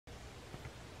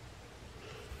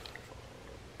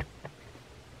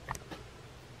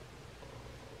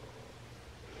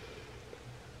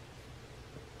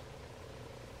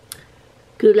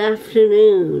Good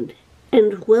afternoon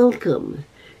and welcome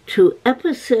to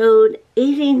episode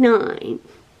 89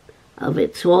 of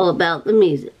It's All About the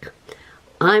Music.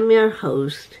 I'm your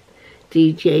host,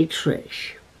 DJ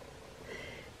Trish.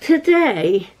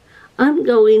 Today, I'm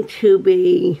going to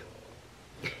be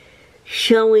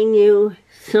showing you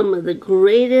some of the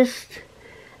greatest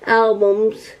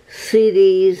albums,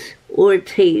 CDs, or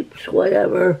tapes,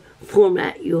 whatever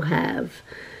format you have,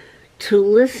 to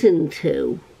listen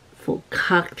to for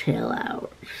cocktail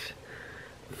hours.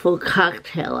 For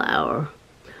cocktail hour.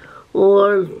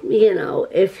 Or,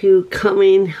 if you're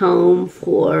coming home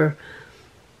for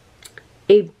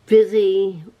a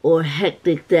busy or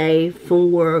hectic day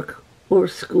from work or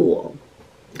school.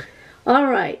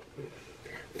 Alright,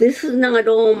 this is not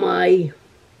all my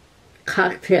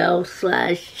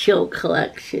cocktail/chill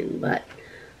collection, but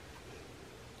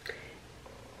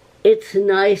it's a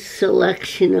nice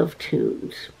selection of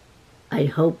tunes. I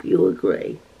hope you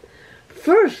agree.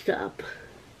 First up,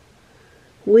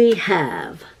 we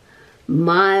have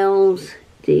Miles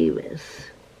Davis.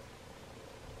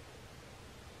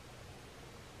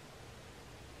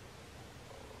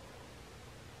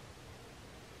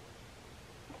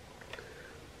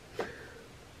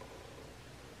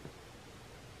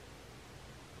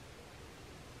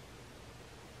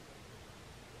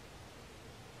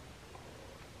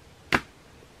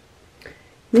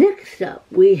 Next up,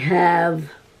 we have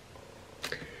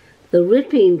the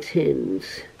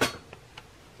Rippingtons.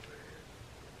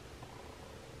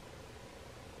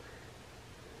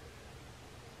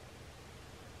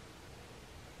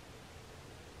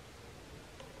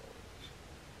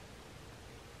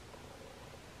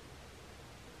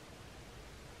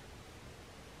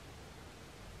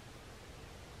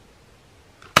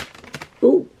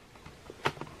 Ooh.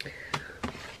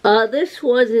 This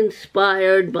was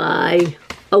inspired by,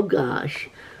 oh gosh,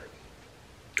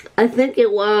 I think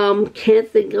can't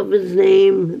think of his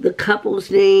name, the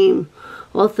couple's name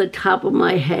off the top of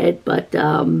my head, but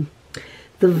the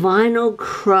Vinyl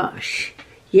Crush,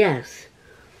 yes.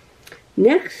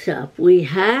 Next up, we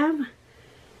have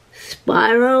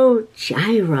Spyro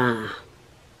Gyra.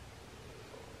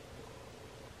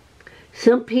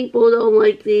 Some people don't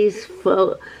like this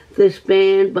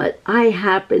band, but I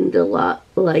happen to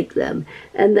like them,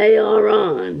 and they are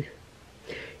on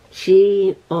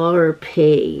GRP.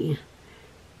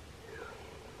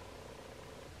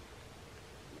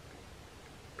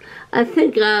 I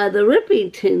think the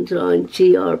Rippingtons are on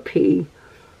GRP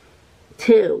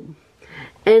too.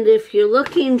 And if you're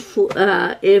looking for,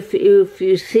 if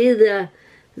you see the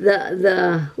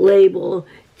label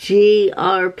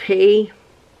GRP,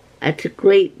 that's a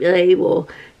great label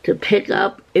to pick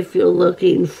up if you're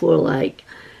looking for like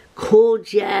cool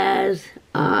jazz,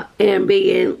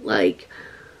 ambient, like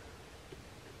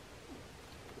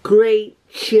great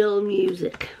chill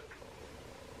music.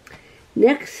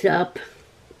 Next up,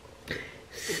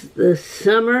 the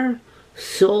Summer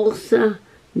Salsa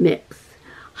Mix.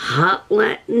 Hot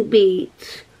Latin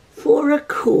beats for a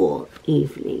cool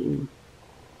evening.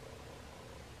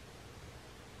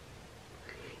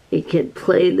 You can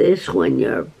play this when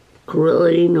you're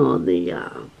grilling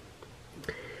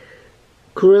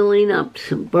grilling up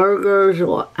some burgers,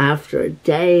 or after a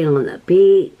day on the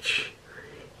beach.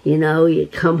 You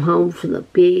come home from the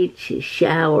beach, you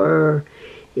shower,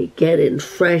 you get in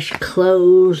fresh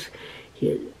clothes,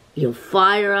 you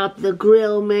fire up the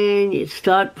grill, man, you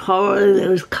start pouring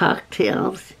those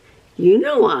cocktails. You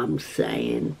know what I'm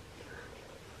saying.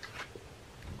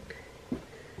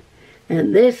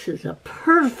 And this is a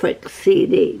perfect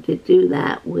CD to do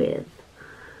that with.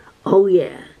 Oh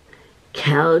yeah,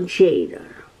 Cal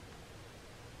Tjader.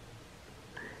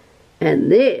 And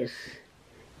this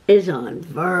is on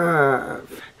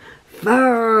Verve.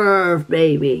 Verve,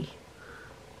 baby.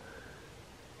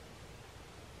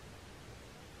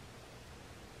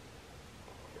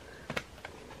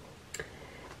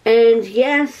 And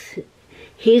yes,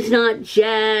 he's not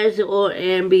jazz or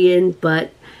ambient,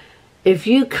 but if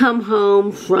you come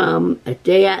home from a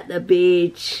day at the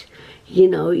beach,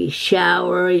 you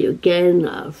shower, you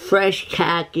get fresh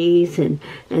khakis and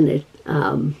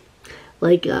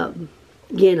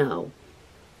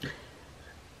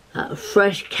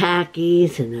fresh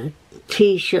khakis and a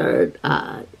t-shirt,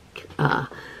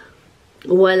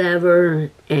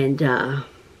 whatever, and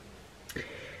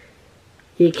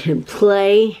you can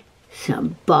play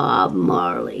some Bob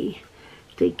Marley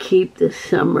to keep the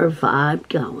summer vibe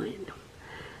going.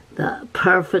 The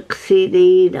perfect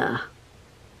CD to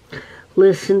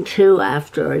listen to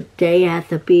after a day at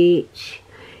the beach.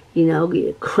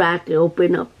 You crack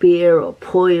open a beer or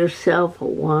pour yourself a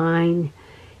wine.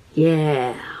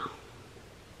 Yeah.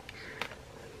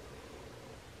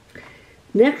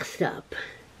 Next up,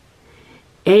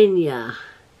 Enya.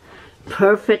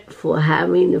 Perfect for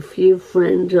having a few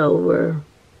friends over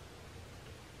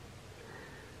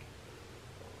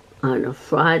on a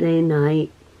Friday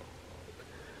night.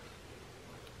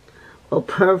 Or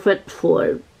perfect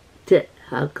for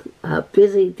a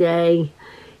busy day.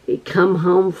 You come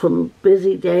home from a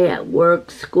busy day at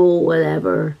work, school,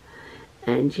 whatever,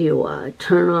 and you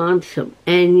turn on some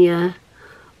Enya.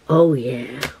 Oh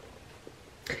yeah.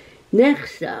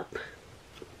 Next up,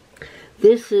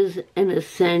 this is an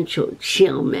essential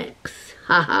chill mix,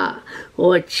 haha,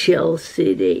 or chill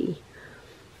CD.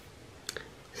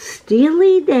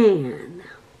 Steely Dan.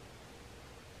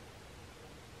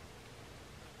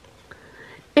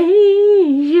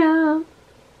 Asia.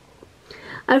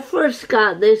 I first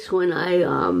got this when I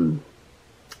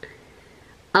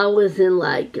was in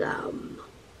like a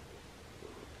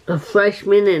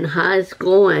freshman in high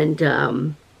school, and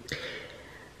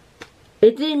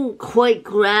it didn't quite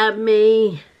grab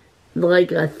me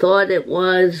like I thought it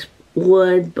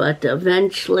would, but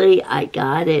eventually I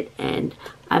got it, and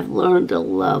I've learned to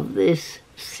love this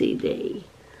CD.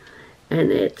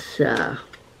 And it's, a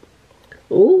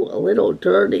little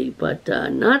dirty, but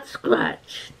not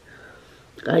scratched.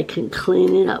 I can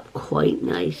clean it up quite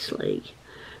nicely.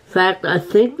 In fact, I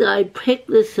think that I picked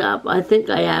this up. I think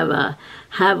I have a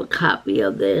copy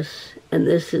of this, and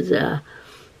this is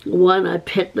one I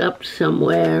picked up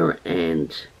somewhere,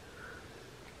 and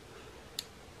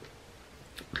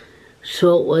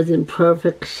so it was in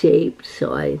perfect shape,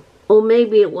 so or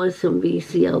maybe it was some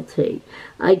VCLT.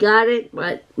 I got it,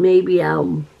 but maybe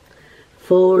I'll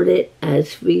forward it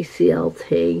as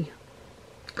VCLT,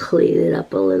 clean it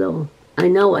up a little. I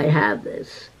know I have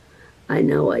this. I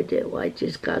know I do. I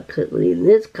just got to clean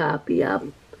this copy up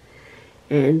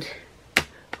and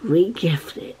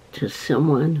re-gift it to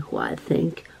someone who I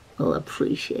think will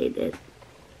appreciate it.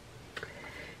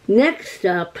 Next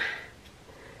up,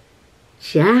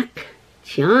 Jack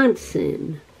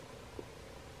Johnson.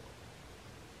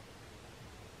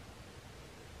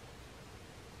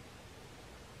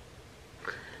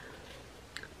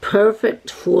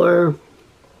 Perfect for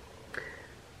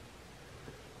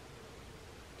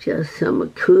just some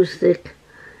acoustic,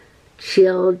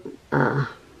 chilled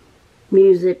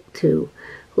music to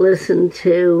listen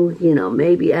to,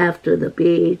 maybe after the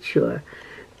beach, or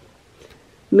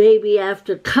maybe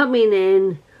after coming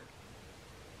in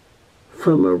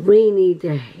from a rainy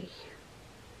day.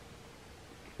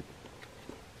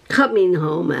 Coming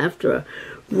home after a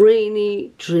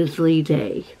rainy, drizzly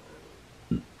day.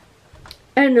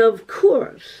 And of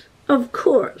course,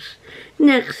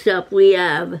 next up we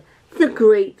have the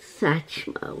great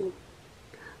Satchmo,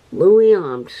 Louis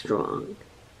Armstrong.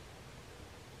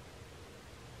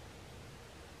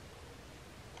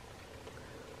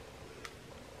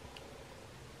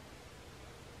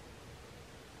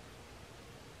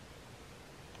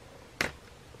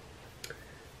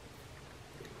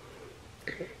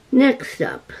 Next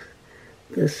up,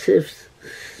 the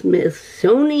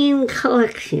Smithsonian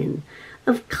Collection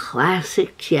of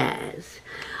Classic Jazz.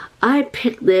 I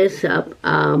picked this up.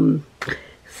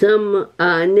 Some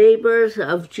neighbors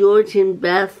of George and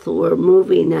Beth were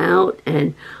moving out,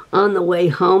 and on the way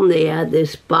home they had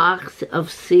this box of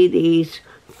CDs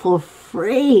for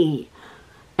free.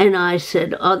 And I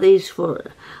said,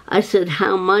 I said,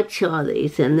 how much are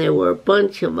these? And there were a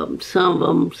bunch of them. Some of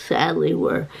them, sadly,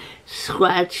 were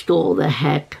scratched all the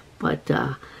heck, but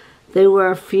there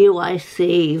were a few I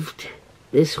saved.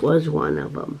 This was one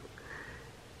of them.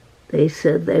 They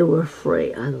said they were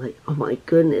free. I was like, oh my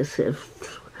goodness, they're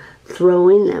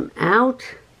throwing them out.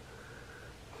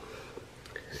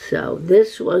 So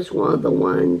this was one of the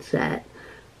ones that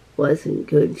was in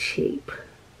good shape.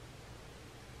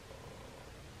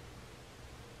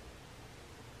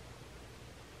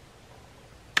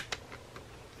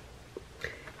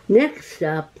 Next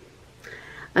up,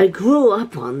 I grew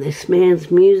up on this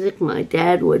man's music. My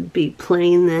dad would be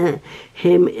playing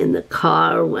him in the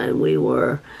car when we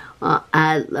were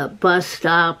at the bus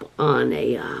stop on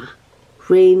a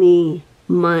rainy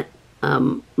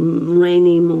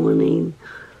morning.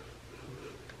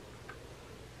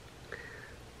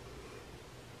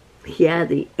 He had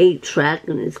the 8-track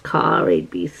in his car. He'd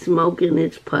be smoking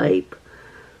his pipe.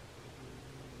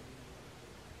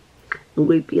 And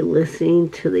we'd be listening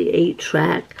to the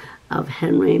 8-track of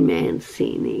Henry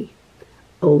Mancini.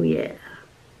 Oh yeah.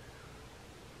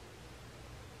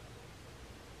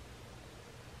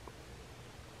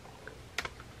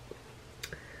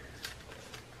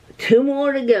 Two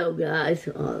more to go, guys.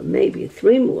 Maybe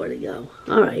 3 more to go.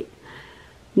 All right.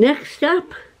 Next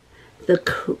up, the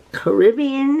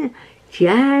Caribbean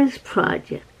Jazz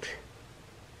Project.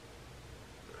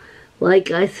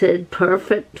 like I said,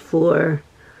 perfect for,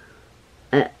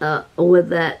 with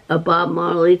that a Bob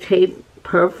Marley tape,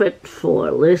 perfect for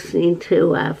listening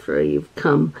to after you've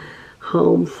come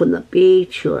home from the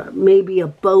beach, or maybe a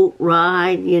boat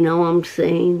ride, you know what I'm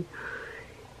saying?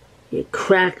 You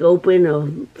crack open a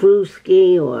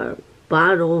brewski or a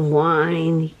bottle of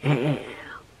wine, yeah.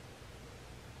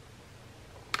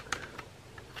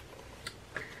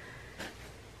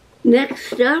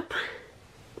 Next up,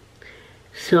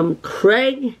 some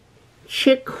Craig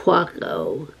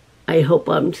Chiquaco. I hope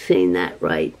I'm saying that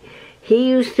right. He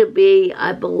used to be,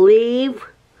 I believe,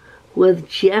 with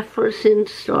Jefferson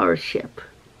Starship.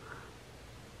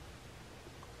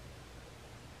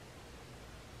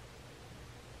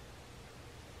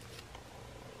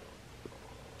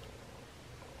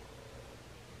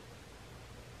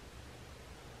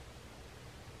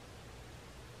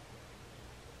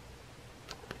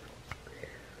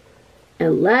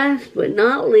 And last but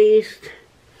not least,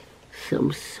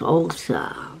 some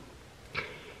salsa.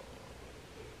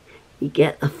 You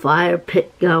get the fire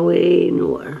pit going,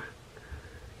 or,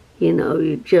 you know,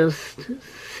 you're just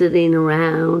sitting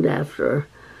around after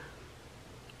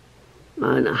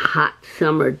on a hot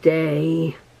summer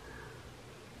day,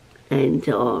 and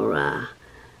or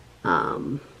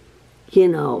you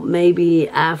know, maybe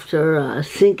after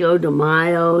Cinco de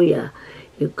Mayo, you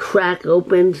crack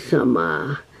open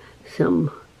some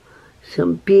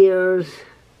beers,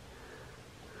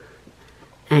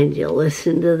 and you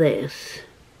listen to this.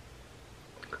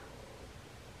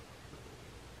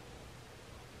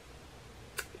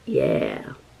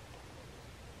 Yeah.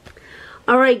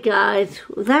 Alright guys,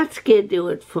 that's gonna do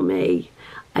it for me.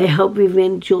 I hope you've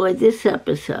enjoyed this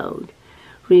episode.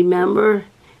 Remember,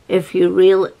 if you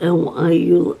really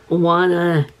you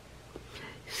wanna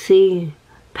see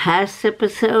past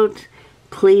episodes,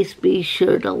 please be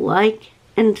sure to like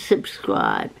and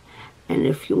subscribe. And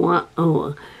if you want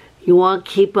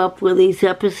to keep up with these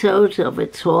episodes of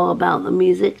It's All About the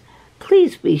Music,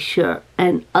 please be sure,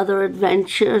 and other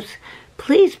adventures,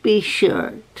 please be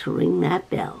sure to ring that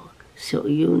bell so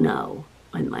you know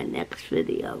when my next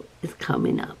video is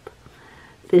coming up.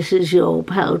 This is your old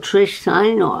pal Trish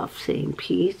signing off, saying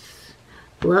peace,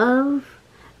 love,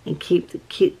 and keep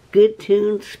the good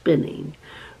tunes spinning.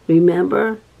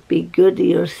 Remember, be good to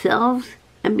yourselves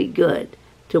and be good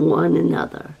to one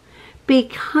another. Be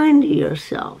kind to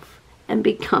yourself and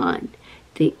be kind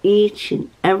to each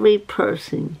and every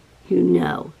person you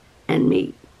know and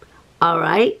meet. All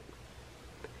right?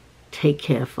 Take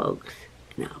care, folks,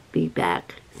 and I'll be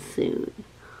back soon.